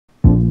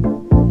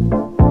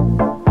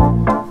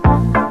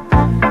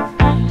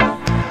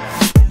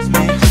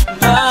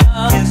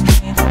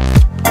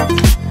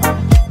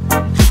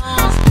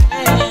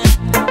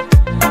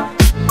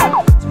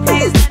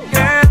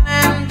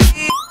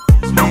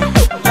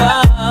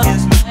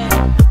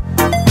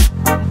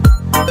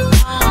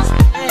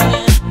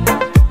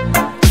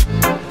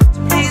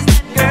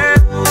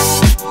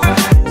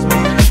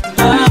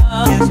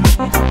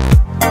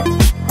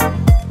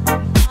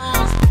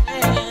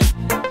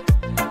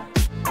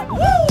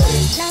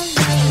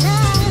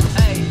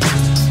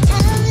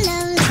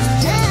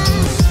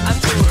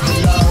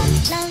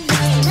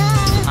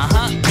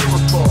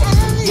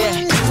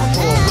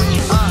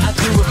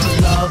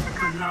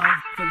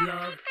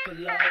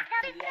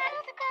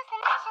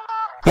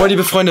Moin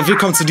liebe Freunde,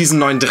 willkommen zu diesem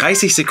neuen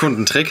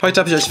 30-Sekunden-Trick. Heute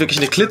habe ich euch wirklich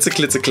eine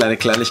klitzekleine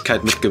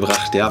Kleinigkeit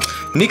mitgebracht, ja.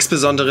 Nichts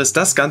Besonderes,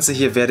 das Ganze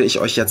hier werde ich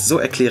euch jetzt so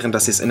erklären,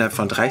 dass ihr es innerhalb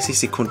von 30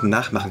 Sekunden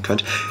nachmachen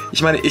könnt.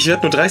 Ich meine, ich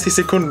werde nur 30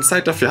 Sekunden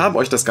Zeit dafür haben,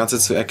 euch das Ganze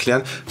zu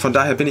erklären. Von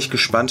daher bin ich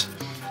gespannt.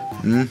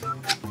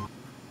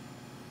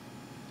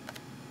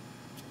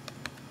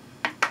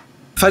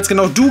 Falls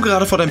genau du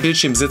gerade vor deinem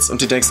Bildschirm sitzt und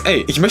dir denkst,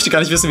 ey, ich möchte gar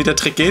nicht wissen, wie der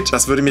Trick geht,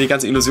 das würde mir die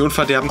ganze Illusion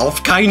verderben,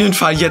 auf keinen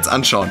Fall jetzt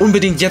anschauen.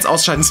 Unbedingt jetzt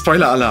ausschalten,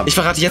 Spoiler-Alarm. Ich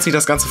verrate jetzt, wie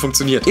das Ganze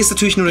funktioniert. Ist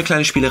natürlich nur eine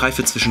kleine Spielerei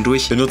für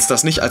zwischendurch. Benutzt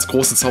das nicht als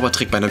großen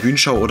Zaubertrick bei einer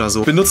Bühnenshow oder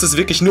so. Benutzt es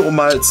wirklich nur, um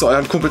mal zu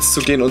euren Kumpels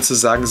zu gehen und zu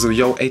sagen so,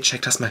 yo, ey,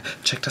 check das mal.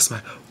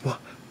 Wow,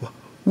 wow,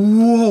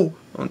 wow.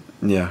 Und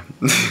ja,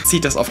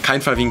 zieht das auf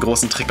keinen Fall wie einen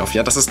großen Trick auf,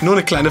 ja? Das ist nur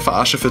eine kleine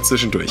Verarsche für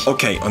zwischendurch.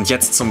 Okay, und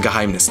jetzt zum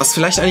Geheimnis. Was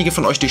vielleicht einige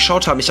von euch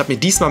durchschaut haben, ich habe mir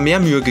diesmal mehr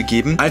Mühe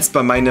gegeben, als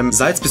bei meinem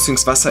Salz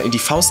bzw. Wasser in die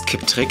Faust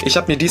Kipp-Trick. Ich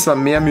habe mir diesmal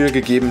mehr Mühe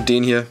gegeben,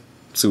 den hier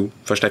zu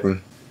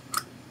verstecken.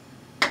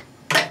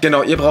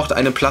 Genau, ihr braucht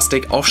einen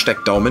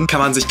Plastik-Aufsteckdaumen. Kann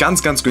man sich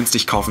ganz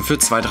günstig kaufen für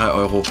 2-3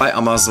 Euro bei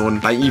Amazon,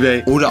 bei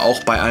eBay oder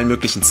auch bei allen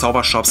möglichen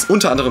Zaubershops.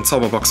 Unter anderem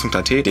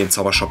Zauberbox.at, den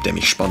Zaubershop, der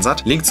mich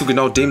sponsert. Link zu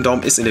genau dem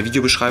Daumen ist in der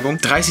Videobeschreibung.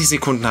 30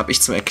 Sekunden habe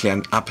ich zum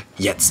Erklären ab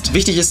jetzt.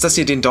 Wichtig ist, dass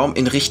ihr den Daumen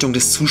in Richtung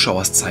des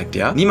Zuschauers zeigt,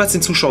 ja? Niemals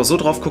den Zuschauer so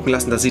drauf gucken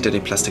lassen, da sieht er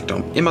den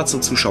Plastikdaumen. Immer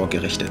zum Zuschauer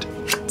gerichtet.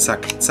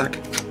 Zack, zack,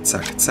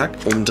 zack, zack.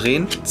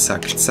 Umdrehen.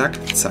 Zack, zack,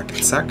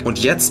 zack, zack. Und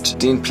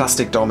jetzt den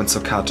Plastikdaumen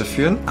zur Karte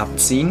führen,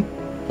 abziehen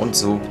und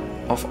so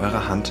auf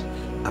eure Hand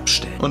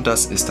abstellen. Und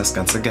das ist das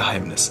ganze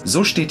Geheimnis.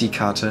 So steht die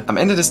Karte. Am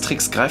Ende des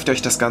Tricks greift ihr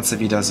euch das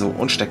Ganze wieder so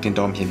und steckt den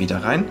Daumen hier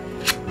wieder rein,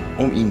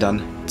 um ihn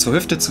dann zur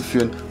Hüfte zu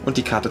führen und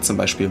die Karte zum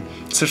Beispiel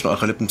zwischen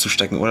eure Lippen zu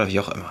stecken oder wie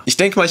auch immer. Ich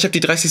denke mal, ich habe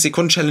die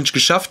 30-Sekunden-Challenge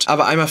geschafft,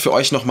 aber einmal für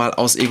euch nochmal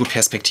aus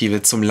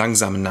Ego-Perspektive zum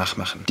langsamen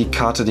Nachmachen. Die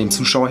Karte dem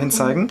Zuschauer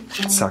hinzeigen.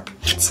 Zack,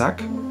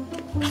 zack.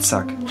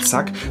 Zack,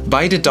 zack.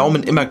 Beide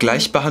Daumen immer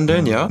gleich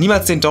behandeln, ja?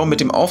 Niemals den Daumen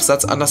mit dem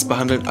Aufsatz anders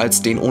behandeln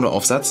als den ohne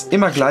Aufsatz.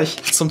 Immer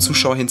gleich zum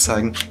Zuschauer hin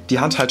zeigen. Die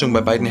Handhaltung bei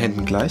beiden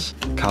Händen gleich.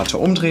 Karte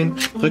umdrehen,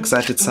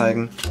 Rückseite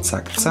zeigen.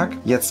 Zack, zack.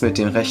 Jetzt mit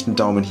dem rechten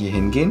Daumen hier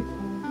hingehen.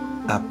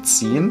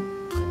 Abziehen.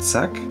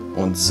 Zack.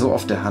 Und so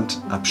auf der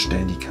Hand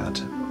abstellen die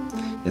Karte.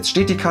 Jetzt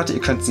steht die Karte, ihr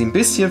könnt sie ein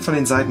bisschen von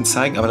den Seiten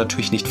zeigen, aber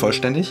natürlich nicht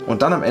vollständig.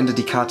 Und dann am Ende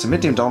die Karte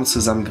mit dem Daumen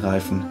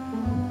zusammengreifen.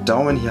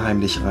 Daumen hier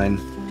heimlich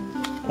rein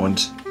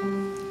und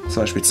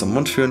zum Beispiel zum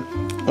Mund führen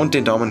und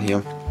den Daumen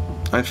hier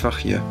einfach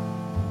hier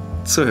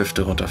zur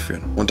Hüfte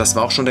runterführen. Und das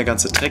war auch schon der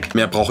ganze Trick.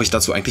 Mehr brauche ich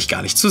dazu eigentlich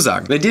gar nicht zu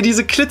sagen. Wenn dir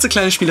diese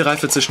klitzekleine Spielerei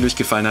für zwischendurch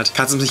gefallen hat,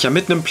 kannst du mich ja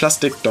mit einem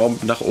Plastikdaumen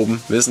nach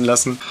oben wissen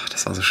lassen. Oh,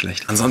 das war so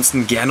schlecht.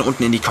 Ansonsten gerne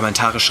unten in die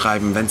Kommentare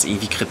schreiben, wenn es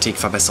irgendwie Kritik,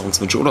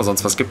 Verbesserungswünsche oder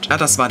sonst was gibt. Ja,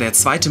 das war der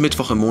zweite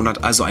Mittwoch im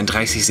Monat, also ein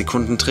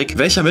 30-Sekunden-Trick.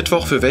 Welcher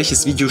Mittwoch für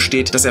welches Video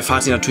steht, das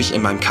erfahrt ihr natürlich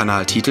in meinem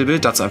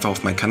Kanal-Titelbild. Dazu einfach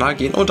auf meinen Kanal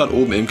gehen und dann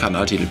oben im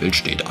Kanal-Titelbild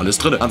steht alles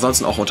drin.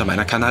 Ansonsten auch unter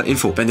meiner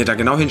Kanal-Info. Wenn ihr da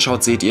genau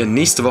hinschaut, seht ihr,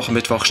 nächste Woche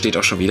Mittwoch steht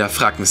auch schon wieder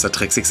Frag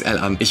MrTriXXL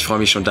an. Ich freue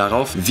mich schon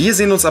darauf. Wir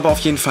sehen uns aber auf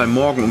jeden Fall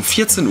morgen um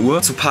 14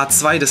 Uhr zu Part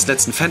 2 des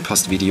letzten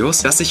Fanpost-Videos,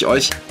 das ich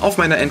euch auf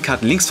meiner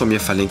Endcard links von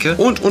mir verlinke.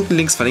 Und unten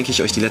links verlinke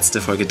ich euch die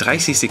letzte Folge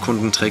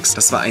 30-Sekunden-Tricks.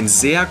 Das war ein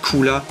sehr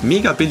cooler,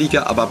 mega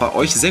billiger, aber bei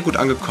euch sehr gut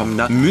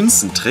angekommener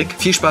Münzentrick.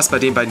 Viel Spaß bei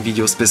den beiden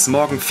Videos. Bis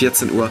morgen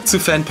 14 Uhr zu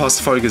Fanpost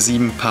Folge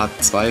 7 Part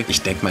 2.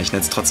 Ich denke mal, ich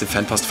nenne es trotzdem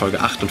Fanpost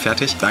Folge 8 und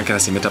fertig. Danke,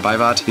 dass ihr mit dabei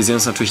wart. Wir sehen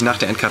uns natürlich nach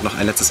der Endcard noch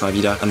ein letztes Mal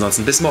wieder.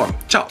 Ansonsten bis morgen.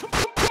 Ciao!